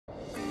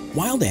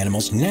Wild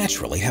animals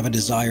naturally have a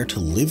desire to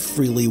live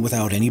freely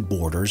without any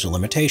borders or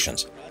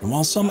limitations, and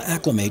while some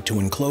acclimate to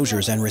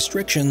enclosures and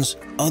restrictions,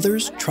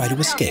 others try to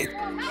escape.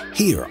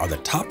 Here are the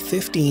top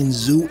 15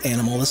 zoo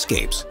animal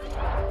escapes.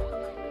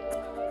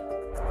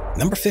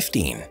 Number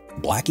 15.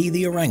 Blackie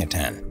the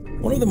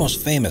orangutan. One of the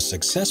most famous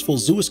successful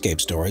zoo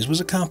escape stories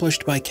was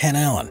accomplished by Ken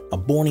Allen, a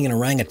Bornean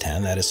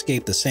orangutan that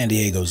escaped the San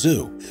Diego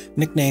Zoo,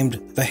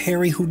 nicknamed the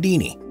Hairy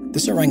Houdini.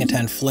 This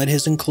orangutan fled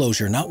his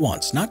enclosure not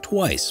once, not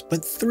twice,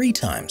 but 3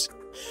 times.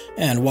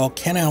 And while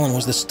Ken Allen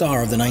was the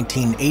star of the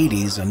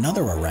 1980s,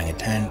 another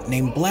orangutan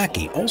named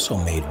Blackie also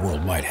made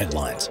worldwide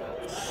headlines.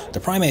 The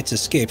primate's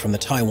escape from the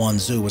Taiwan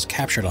Zoo was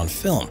captured on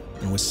film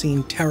and was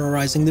seen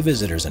terrorizing the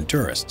visitors and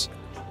tourists.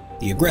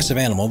 The aggressive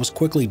animal was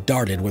quickly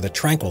darted with a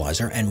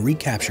tranquilizer and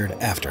recaptured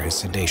after his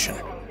sedation.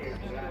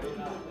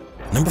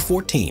 Number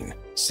 14.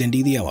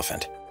 Cindy the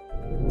elephant.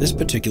 This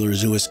particular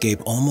zoo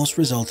escape almost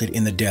resulted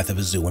in the death of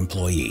a zoo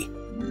employee.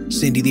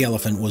 Cindy the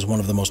elephant was one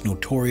of the most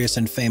notorious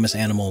and famous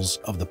animals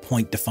of the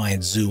Point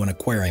Defiance Zoo and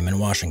Aquarium in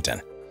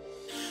Washington.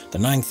 The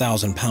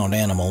 9,000-pound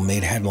animal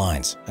made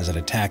headlines as it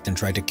attacked and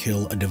tried to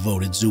kill a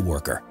devoted zoo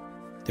worker.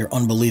 Their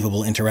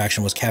unbelievable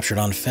interaction was captured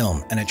on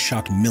film, and it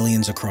shocked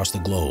millions across the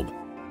globe.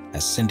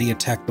 As Cindy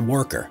attacked the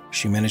worker,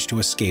 she managed to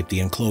escape the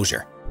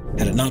enclosure.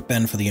 Had it not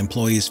been for the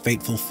employee's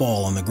fateful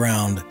fall on the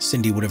ground,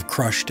 Cindy would have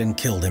crushed and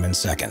killed him in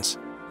seconds.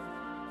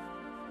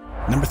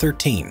 Number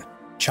 13.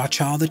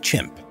 Cha-Cha the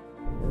chimp.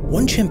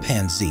 One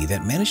chimpanzee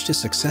that managed to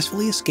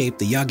successfully escape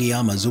the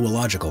Yagiyama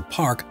Zoological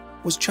Park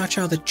was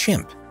Cha-Cha the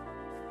chimp.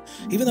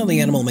 Even though the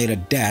animal made a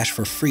dash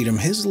for freedom,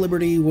 his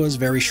liberty was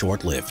very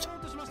short-lived.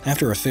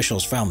 After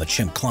officials found the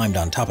chimp climbed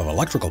on top of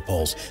electrical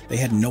poles, they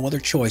had no other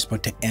choice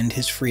but to end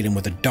his freedom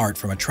with a dart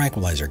from a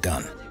tranquilizer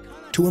gun.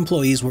 2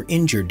 employees were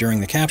injured during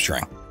the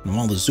capturing, and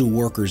while the zoo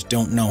workers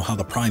don't know how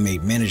the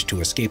primate managed to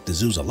escape the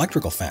zoo's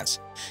electrical fence,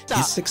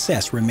 his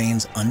success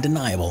remains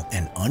undeniable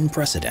and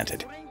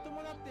unprecedented.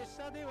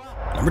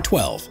 Number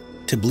 12.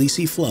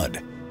 Tbilisi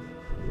flood.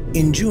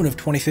 In June of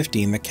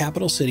 2015, the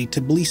capital city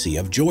Tbilisi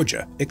of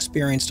Georgia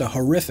experienced a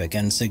horrific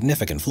and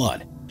significant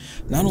flood.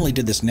 Not only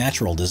did this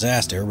natural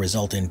disaster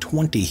result in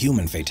 20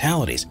 human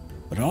fatalities,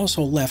 but it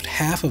also left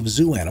half of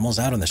zoo animals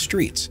out on the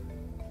streets.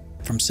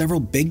 From several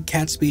big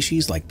cat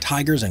species like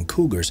tigers and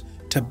cougars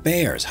to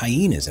bears,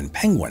 hyenas, and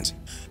penguins,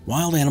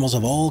 wild animals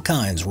of all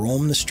kinds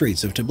roamed the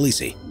streets of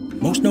Tbilisi.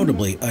 Most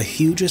notably, a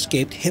huge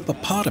escaped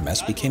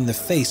hippopotamus became the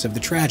face of the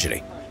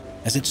tragedy.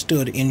 As it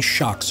stood in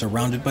shock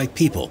surrounded by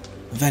people,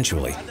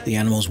 eventually the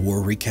animals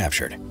were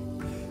recaptured.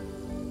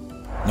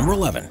 Number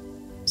 11.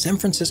 San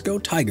Francisco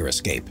tiger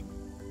escape.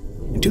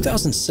 In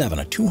 2007,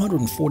 a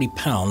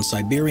 240-pound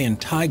Siberian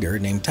tiger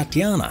named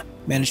Tatiana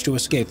managed to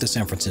escape the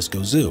San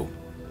Francisco Zoo.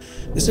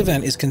 This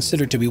event is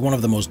considered to be one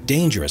of the most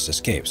dangerous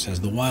escapes, as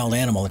the wild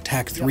animal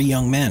attacked 3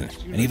 young men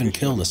and even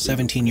killed a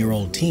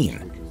 17-year-old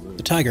teen.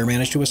 The tiger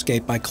managed to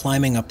escape by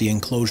climbing up the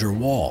enclosure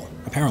wall.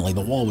 Apparently,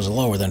 the wall was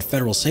lower than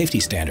federal safety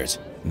standards,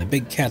 and the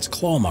big cat's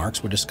claw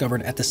marks were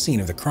discovered at the scene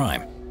of the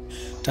crime.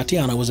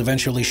 Tatiana was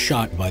eventually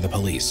shot by the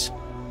police.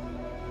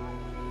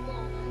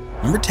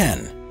 Number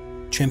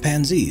 10.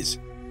 Chimpanzees.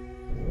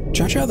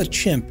 Cha-Cha the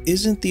chimp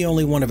isn't the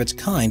only one of its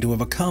kind to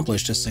have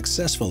accomplished a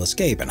successful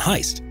escape and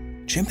heist.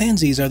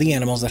 Chimpanzees are the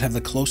animals that have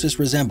the closest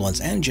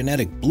resemblance and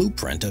genetic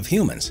blueprint of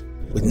humans.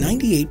 With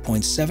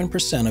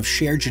 98.7% of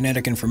shared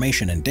genetic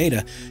information and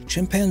data,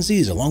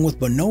 chimpanzees, along with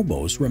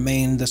bonobos,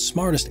 remain the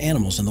smartest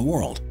animals in the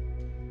world.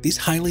 These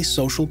highly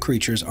social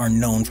creatures are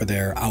known for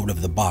their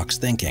out-of-the-box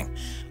thinking,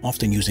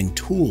 often using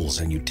tools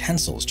and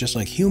utensils just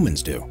like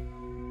humans do.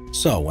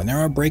 So, when there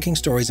are breaking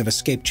stories of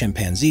escaped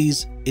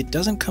chimpanzees, it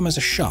doesn't come as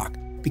a shock,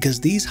 because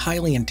these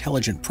highly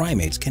intelligent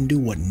primates can do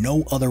what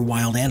no other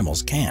wild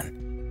animals can.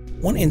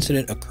 One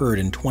incident occurred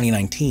in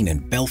 2019 in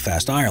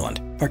Belfast,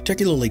 Ireland.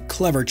 Particularly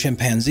clever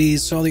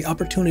chimpanzees saw the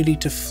opportunity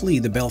to flee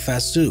the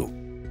Belfast Zoo.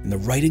 In the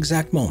right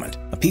exact moment,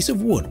 a piece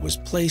of wood was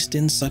placed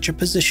in such a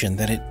position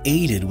that it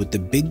aided with the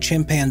big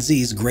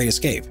chimpanzee's great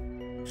escape.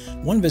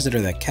 One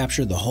visitor that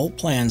captured the whole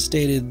plan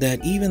stated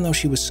that even though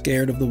she was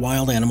scared of the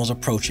wild animals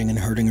approaching and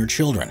hurting her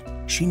children,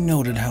 she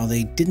noted how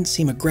they didn't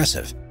seem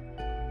aggressive.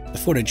 The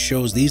footage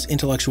shows these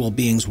intellectual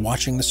beings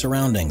watching the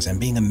surroundings and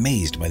being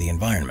amazed by the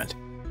environment.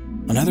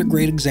 Another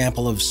great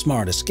example of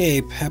smart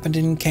escape happened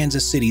in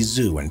Kansas City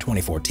Zoo in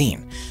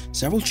 2014.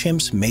 Several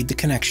chimps made the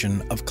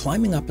connection of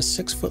climbing up a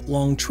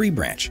 6-foot-long tree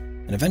branch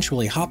and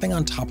eventually hopping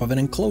on top of an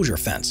enclosure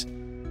fence.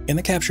 In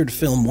the captured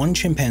film, one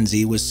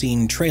chimpanzee was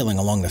seen trailing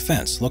along the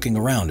fence, looking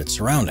around its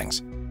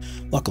surroundings.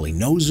 Luckily,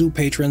 no zoo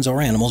patrons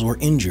or animals were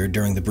injured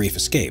during the brief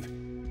escape,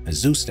 as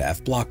zoo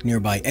staff blocked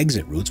nearby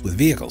exit routes with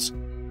vehicles.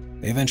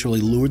 They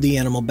eventually lured the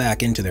animal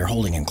back into their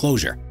holding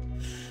enclosure.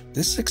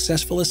 This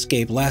successful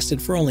escape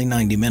lasted for only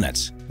 90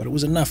 minutes, but it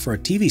was enough for a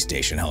TV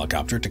station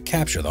helicopter to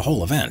capture the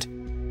whole event.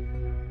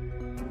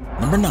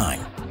 Number 9.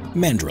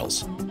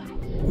 Mandrills.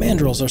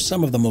 Mandrills are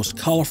some of the most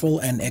colorful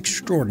and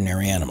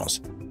extraordinary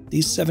animals.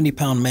 These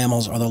 70-pound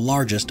mammals are the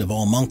largest of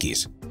all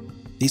monkeys.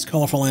 These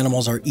colorful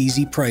animals are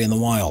easy prey in the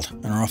wild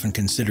and are often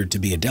considered to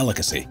be a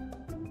delicacy.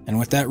 and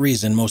with that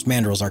reason, most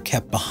mandrills are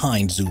kept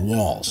behind zoo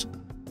walls.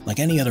 Like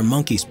any other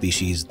monkey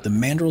species, the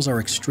mandrills are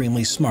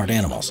extremely smart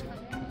animals.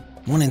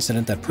 One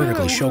incident that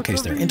perfectly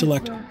showcased their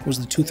intellect was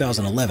the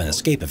 2011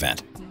 escape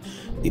event.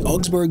 The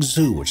Augsburg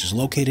Zoo, which is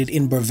located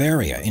in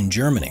Bavaria in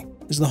Germany,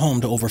 is the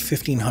home to over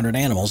 1,500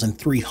 animals and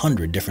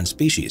 300 different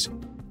species.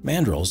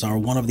 Mandrills are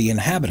one of the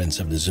inhabitants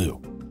of the zoo.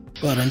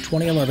 But in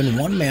 2011,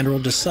 one mandrill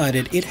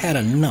decided it had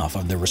enough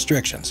of the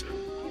restrictions.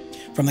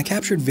 From the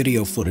captured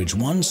video footage,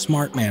 one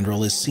smart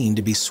mandrill is seen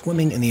to be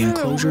swimming in the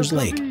enclosure's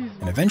lake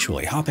and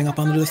eventually hopping up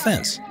onto the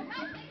fence.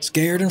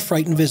 Scared and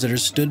frightened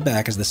visitors stood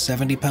back as the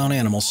 70-pound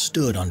animal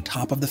stood on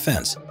top of the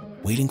fence,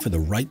 waiting for the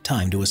right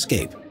time to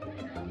escape.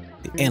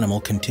 The animal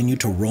continued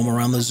to roam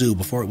around the zoo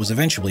before it was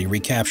eventually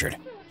recaptured.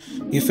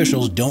 The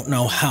officials don't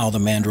know how the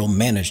mandrill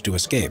managed to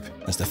escape,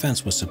 as the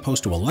fence was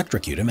supposed to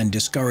electrocute him and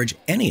discourage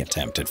any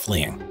attempt at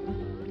fleeing.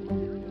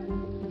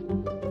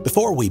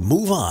 Before we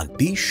move on,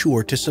 be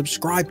sure to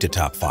subscribe to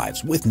Top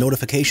 5s with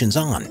notifications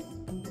on.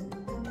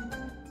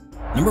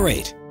 Number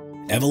 8.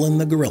 Evelyn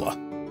the gorilla.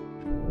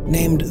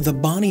 Named the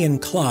Bonnie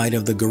and Clyde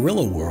of the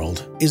gorilla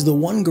world, is the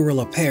one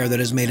gorilla pair that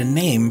has made a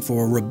name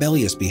for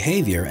rebellious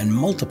behavior and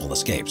multiple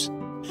escapes.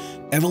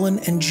 Evelyn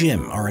and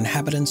Jim are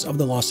inhabitants of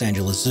the Los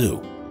Angeles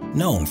Zoo,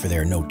 known for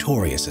their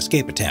notorious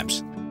escape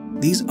attempts.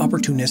 These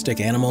opportunistic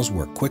animals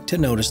were quick to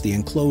notice the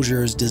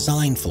enclosure's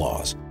design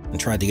flaws and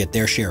tried to get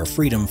their share of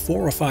freedom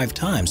 4 or 5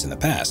 times in the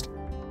past.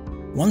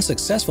 One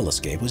successful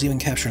escape was even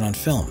captured on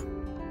film.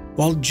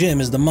 While Jim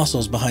is the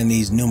muscles behind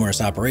these numerous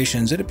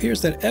operations, it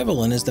appears that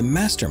Evelyn is the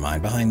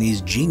mastermind behind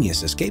these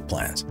genius escape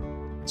plans.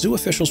 Zoo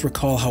officials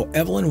recall how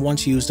Evelyn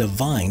once used a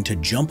vine to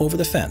jump over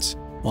the fence,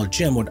 while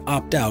Jim would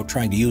opt out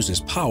trying to use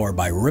his power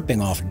by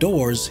ripping off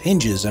doors,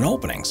 hinges, and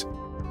openings.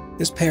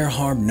 This pair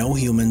harmed no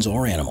humans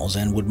or animals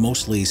and would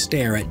mostly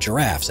stare at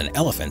giraffes and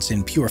elephants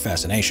in pure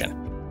fascination.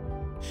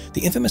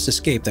 The infamous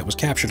escape that was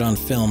captured on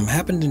film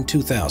happened in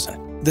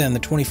 2000. Then, the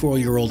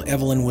 24-year-old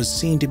Evelyn was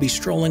seen to be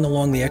strolling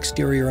along the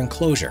exterior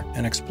enclosure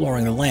and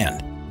exploring the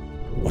land,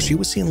 while she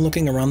was seen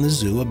looking around the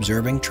zoo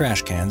observing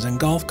trash cans and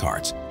golf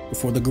carts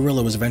before the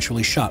gorilla was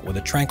eventually shot with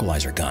a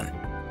tranquilizer gun.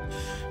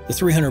 The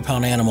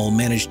 300-pound animal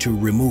managed to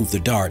remove the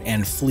dart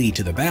and flee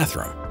to the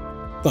bathroom,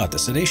 but the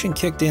sedation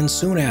kicked in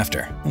soon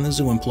after, and the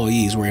zoo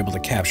employees were able to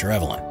capture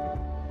Evelyn.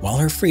 While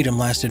her freedom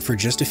lasted for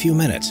just a few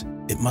minutes,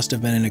 it must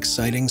have been an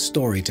exciting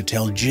story to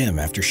tell Jim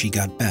after she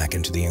got back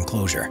into the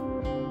enclosure.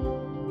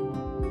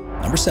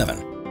 Number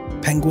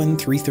 7. Penguin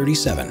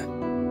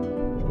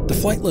 337. The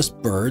flightless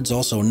birds,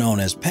 also known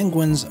as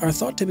penguins, are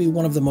thought to be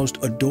one of the most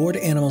adored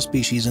animal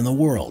species in the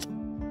world.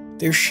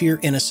 Their sheer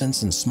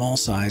innocence and small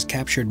size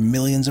captured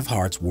millions of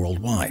hearts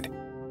worldwide.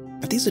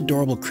 But these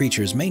adorable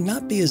creatures may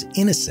not be as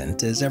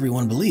innocent as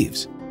everyone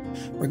believes.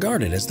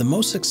 Regarded as the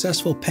most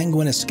successful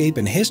penguin escape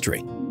in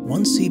history,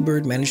 one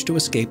seabird managed to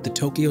escape the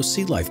Tokyo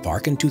Sea Life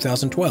Park in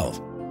 2012.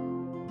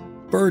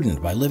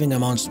 Burdened by living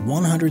amongst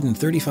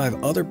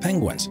 135 other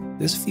penguins,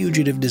 this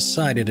fugitive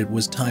decided it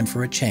was time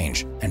for a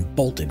change and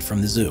bolted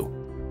from the zoo.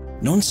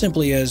 Known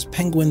simply as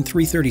Penguin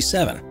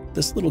 337,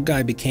 this little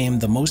guy became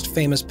the most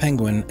famous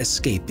penguin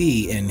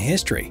escapee in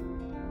history.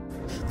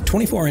 The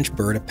 24-inch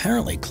bird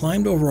apparently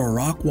climbed over a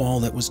rock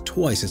wall that was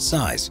twice its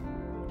size.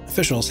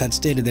 Officials had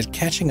stated that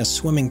catching a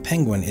swimming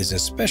penguin is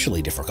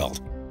especially difficult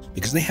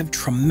because they have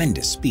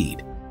tremendous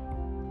speed.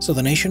 So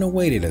the nation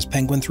awaited as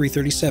Penguin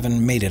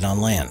 337 made it on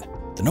land.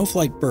 The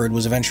no-flight bird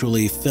was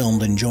eventually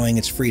filmed enjoying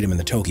its freedom in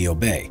the Tokyo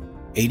Bay.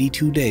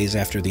 82 days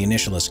after the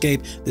initial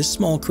escape, this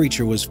small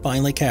creature was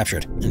finally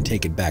captured and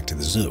taken back to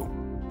the zoo.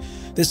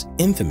 This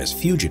infamous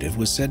fugitive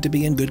was said to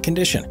be in good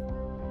condition,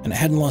 and it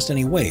hadn't lost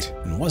any weight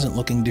and wasn't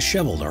looking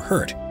disheveled or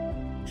hurt.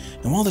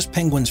 And while this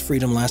penguin's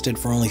freedom lasted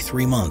for only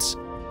 3 months,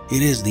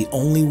 it is the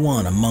only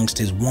one amongst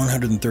his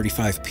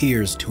 135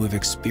 peers to have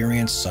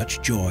experienced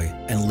such joy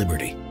and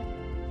liberty.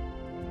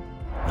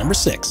 Number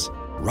 6.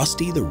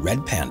 Rusty the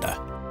Red Panda.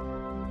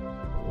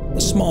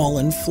 The small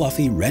and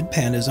fluffy red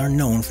pandas are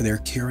known for their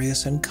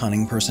curious and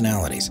cunning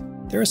personalities.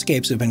 Their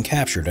escapes have been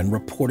captured and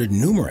reported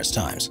numerous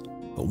times,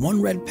 but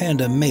one red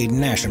panda made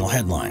national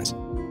headlines.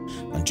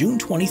 On June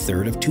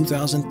 23rd of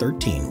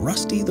 2013,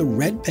 Rusty the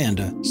Red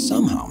Panda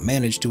somehow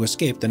managed to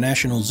escape the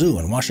National Zoo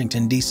in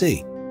Washington,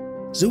 D.C.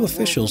 Zoo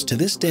officials to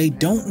this day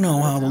don't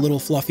know how the little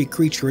fluffy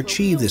creature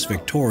achieved this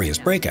victorious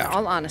breakout.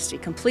 All honesty,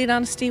 complete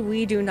honesty,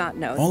 we do not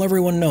know. All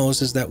everyone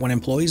knows is that when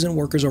employees and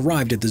workers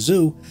arrived at the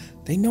zoo,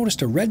 they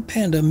noticed a red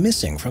panda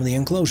missing from the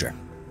enclosure.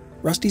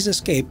 Rusty's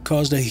escape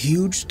caused a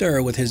huge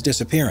stir with his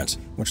disappearance,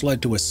 which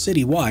led to a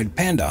citywide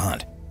panda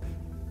hunt.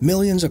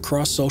 Millions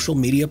across social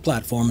media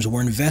platforms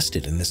were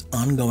invested in this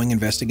ongoing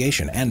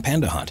investigation and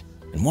panda hunt,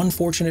 and one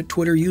fortunate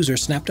Twitter user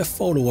snapped a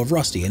photo of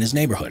Rusty in his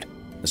neighborhood.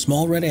 The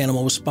small red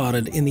animal was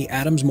spotted in the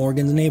Adams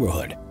Morgan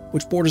neighborhood,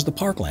 which borders the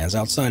parklands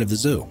outside of the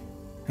zoo.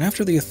 And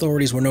after the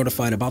authorities were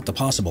notified about the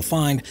possible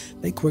find,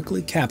 they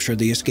quickly captured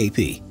the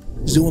escapee.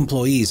 Zoo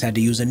employees had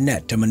to use a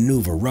net to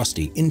maneuver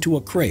Rusty into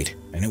a crate,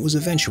 and it was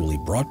eventually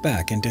brought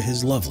back into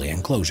his lovely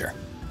enclosure.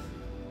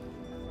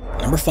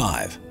 Number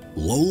 5.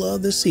 Lola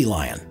the Sea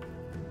Lion.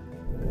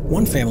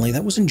 One family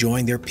that was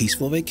enjoying their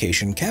peaceful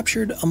vacation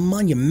captured a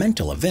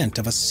monumental event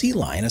of a sea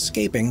lion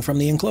escaping from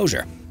the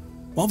enclosure.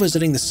 While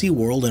visiting the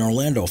SeaWorld in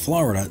Orlando,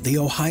 Florida, the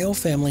Ohio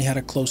family had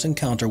a close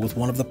encounter with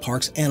one of the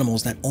park's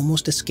animals that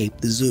almost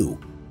escaped the zoo.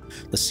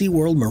 The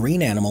SeaWorld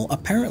marine animal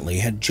apparently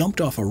had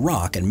jumped off a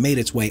rock and made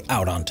its way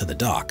out onto the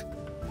dock.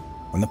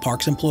 When the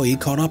park's employee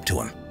caught up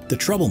to him, the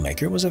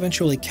troublemaker was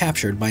eventually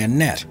captured by a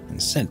net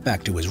and sent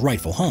back to his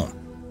rightful home.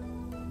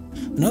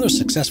 Another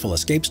successful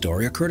escape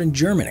story occurred in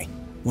Germany,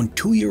 when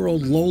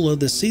 2-year-old Lola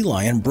the sea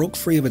lion broke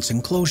free of its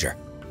enclosure.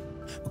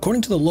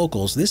 According to the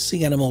locals, this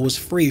sea animal was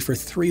free for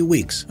 3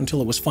 weeks until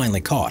it was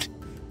finally caught.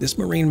 This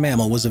marine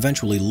mammal was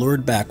eventually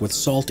lured back with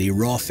salty,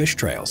 raw fish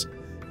trails.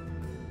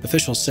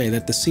 Officials say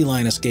that the sea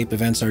lion escape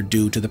events are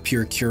due to the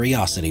pure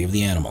curiosity of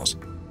the animals.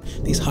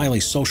 These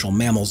highly social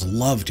mammals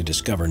love to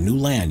discover new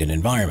land and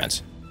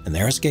environments, and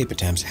their escape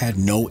attempts had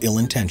no ill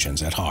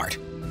intentions at heart.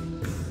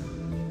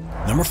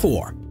 Number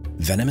 4.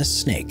 Venomous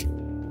snake.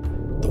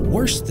 The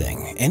worst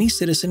thing any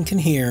citizen can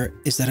hear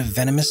is that a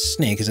venomous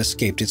snake has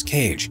escaped its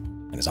cage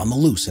and is on the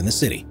loose in the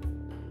city.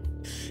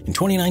 In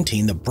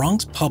 2019, the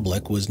Bronx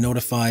public was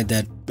notified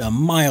that a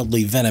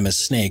mildly venomous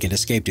snake had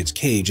escaped its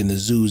cage in the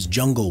zoo's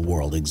Jungle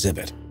World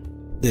exhibit.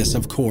 This,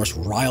 of course,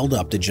 riled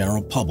up the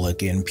general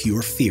public in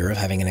pure fear of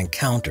having an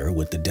encounter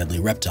with the deadly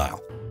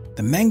reptile.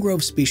 The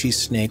mangrove species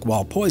snake,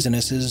 while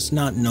poisonous, is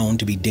not known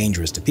to be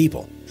dangerous to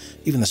people.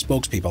 Even the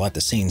spokespeople at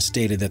the scene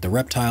stated that the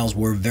reptiles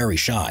were very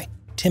shy,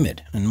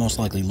 timid, and most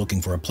likely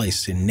looking for a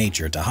place in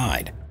nature to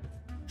hide.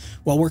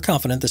 While we're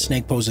confident the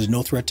snake poses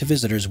no threat to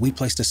visitors, we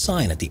placed a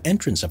sign at the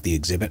entrance of the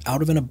exhibit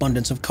out of an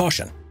abundance of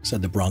caution, said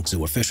the Bronx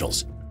Zoo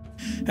officials.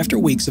 After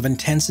weeks of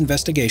intense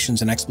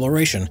investigations and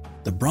exploration,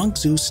 the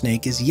Bronx Zoo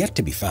snake is yet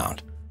to be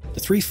found.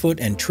 The 3-foot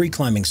and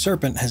tree-climbing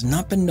serpent has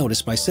not been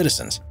noticed by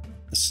citizens.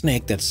 The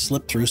snake that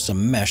slipped through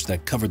some mesh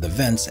that covered the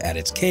vents at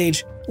its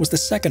cage was the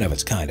second of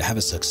its kind to have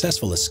a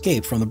successful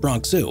escape from the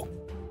Bronx Zoo.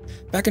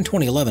 Back in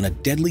 2011, a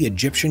deadly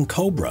Egyptian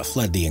cobra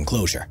fled the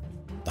enclosure.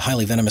 The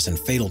highly venomous and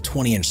fatal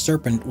 20-inch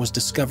serpent was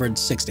discovered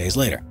 6 days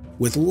later,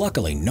 with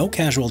luckily no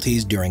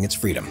casualties during its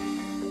freedom.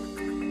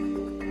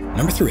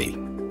 Number 3.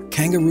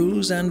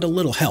 Kangaroos and a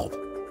little help.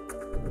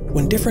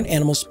 When different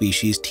animal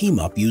species team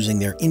up using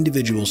their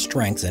individual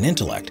strengths and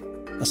intellect,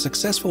 a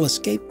successful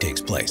escape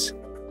takes place.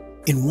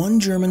 In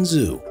one German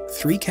zoo,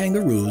 3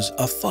 kangaroos,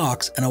 a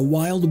fox, and a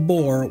wild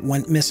boar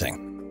went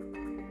missing.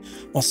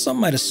 While some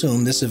might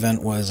assume this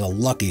event was a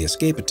lucky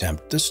escape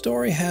attempt, the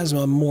story has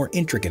a more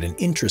intricate and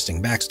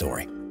interesting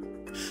backstory.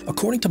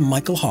 According to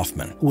Michael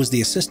Hoffman, who was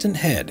the assistant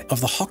head of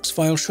the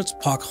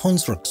Hochsweiler-Schutzpark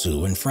Hunsrück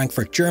Zoo in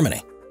Frankfurt,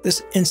 Germany,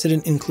 this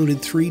incident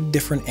included 3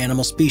 different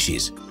animal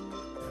species.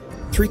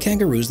 3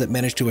 kangaroos that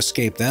managed to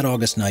escape that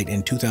August night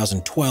in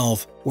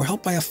 2012 were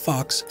helped by a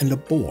fox and a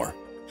boar.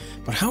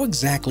 But how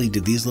exactly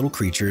did these little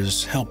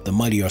creatures help the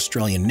mighty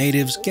Australian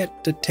natives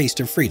get a taste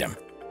of freedom?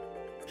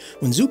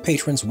 When zoo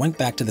patrons went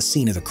back to the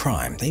scene of the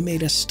crime, they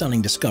made a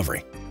stunning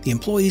discovery. The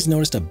employees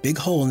noticed a big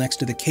hole next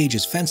to the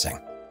cage's fencing.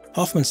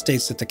 Hoffman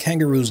states that the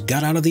kangaroos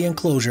got out of the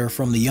enclosure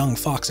from the young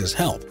fox's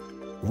help.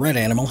 The red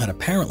animal had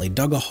apparently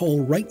dug a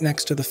hole right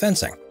next to the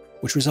fencing,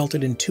 which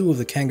resulted in 2 of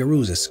the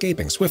kangaroos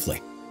escaping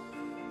swiftly.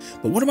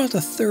 But what about the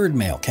 3rd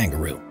male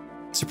kangaroo?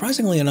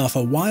 Surprisingly enough,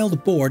 a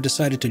wild boar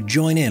decided to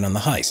join in on the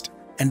heist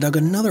and dug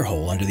another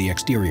hole under the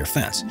exterior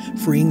fence,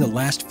 freeing the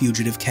last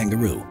fugitive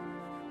kangaroo.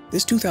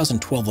 This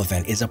 2012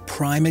 event is a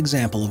prime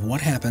example of what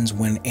happens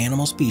when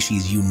animal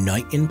species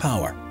unite in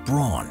power,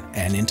 brawn,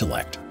 and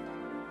intellect.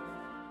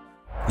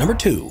 Number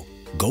 2.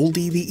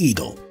 Goldie the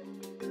Eagle.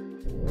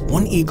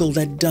 One eagle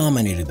that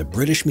dominated the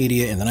British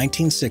media in the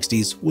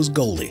 1960s was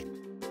Goldie,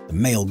 the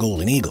male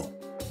golden eagle.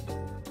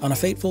 On a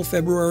fateful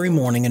February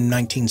morning in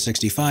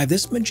 1965,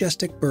 this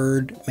majestic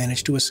bird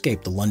managed to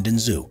escape the London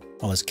Zoo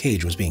while his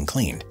cage was being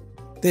cleaned.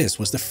 This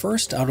was the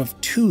first out of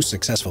 2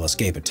 successful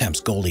escape attempts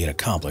Goldie had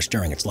accomplished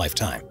during its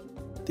lifetime.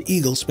 The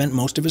eagle spent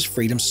most of his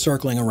freedom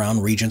circling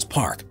around Regent's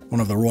Park,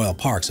 one of the royal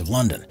parks of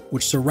London,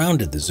 which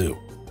surrounded the zoo.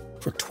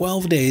 For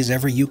 12 days,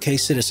 every UK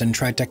citizen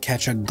tried to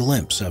catch a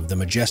glimpse of the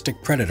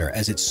majestic predator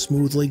as it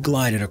smoothly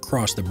glided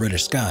across the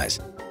British skies.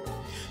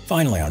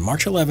 Finally, on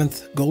March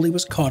 11th, Goldie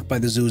was caught by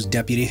the zoo's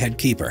deputy head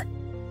keeper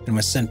and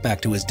was sent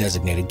back to his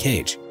designated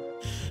cage.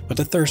 But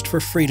the thirst for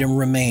freedom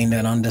remained,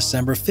 and on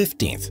December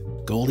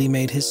 15th, Goldie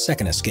made his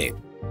second escape,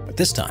 but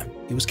this time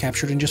he was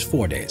captured in just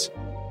 4 days.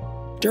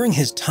 During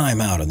his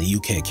time out in the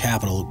UK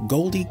capital,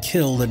 Goldie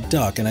killed a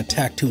duck and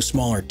attacked 2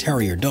 smaller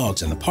terrier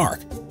dogs in the park.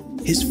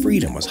 His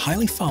freedom was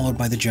highly followed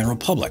by the general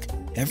public.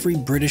 Every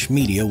British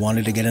media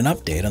wanted to get an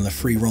update on the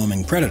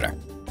free-roaming predator.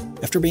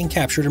 After being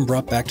captured and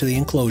brought back to the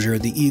enclosure,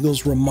 the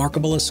eagle's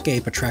remarkable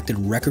escape attracted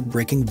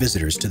record-breaking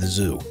visitors to the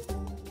zoo.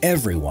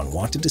 Everyone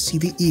wanted to see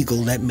the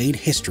eagle that made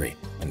history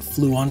and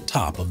flew on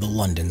top of the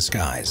London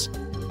skies.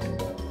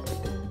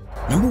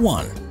 Number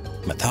 1.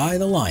 Mathai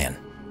the lion.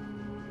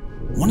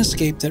 One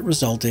escape that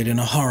resulted in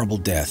a horrible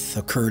death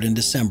occurred in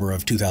December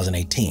of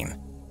 2018.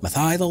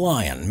 Mathai the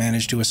lion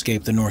managed to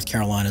escape the North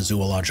Carolina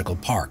Zoological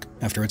Park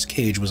after its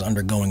cage was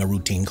undergoing a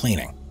routine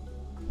cleaning.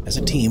 As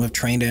a team of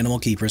trained animal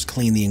keepers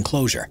cleaned the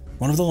enclosure,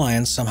 one of the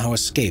lions somehow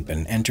escaped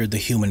and entered the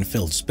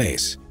human-filled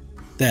space.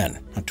 Then,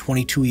 a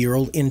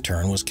 22-year-old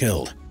intern was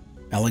killed.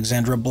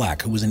 Alexandra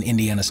Black, who was an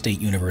Indiana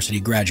State University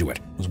graduate,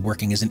 was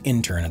working as an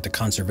intern at the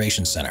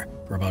Conservation Center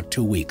for about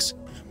 2 weeks,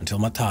 until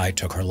Mathai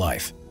took her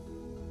life.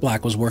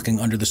 Black was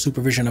working under the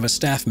supervision of a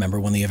staff member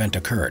when the event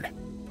occurred.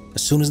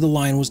 As soon as the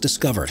lion was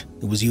discovered,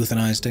 it was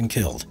euthanized and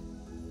killed.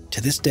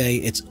 To this day,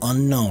 it's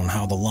unknown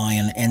how the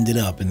lion ended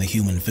up in the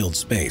human-filled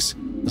space,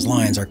 as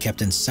lions are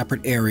kept in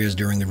separate areas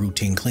during the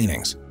routine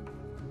cleanings.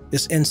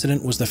 This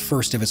incident was the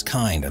first of its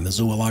kind, and the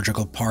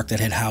zoological park that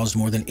had housed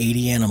more than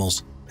 80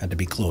 animals had to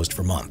be closed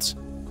for months.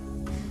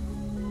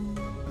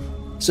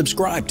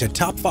 Subscribe to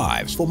Top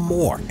 5s for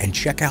more and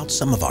check out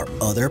some of our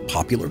other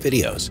popular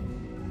videos.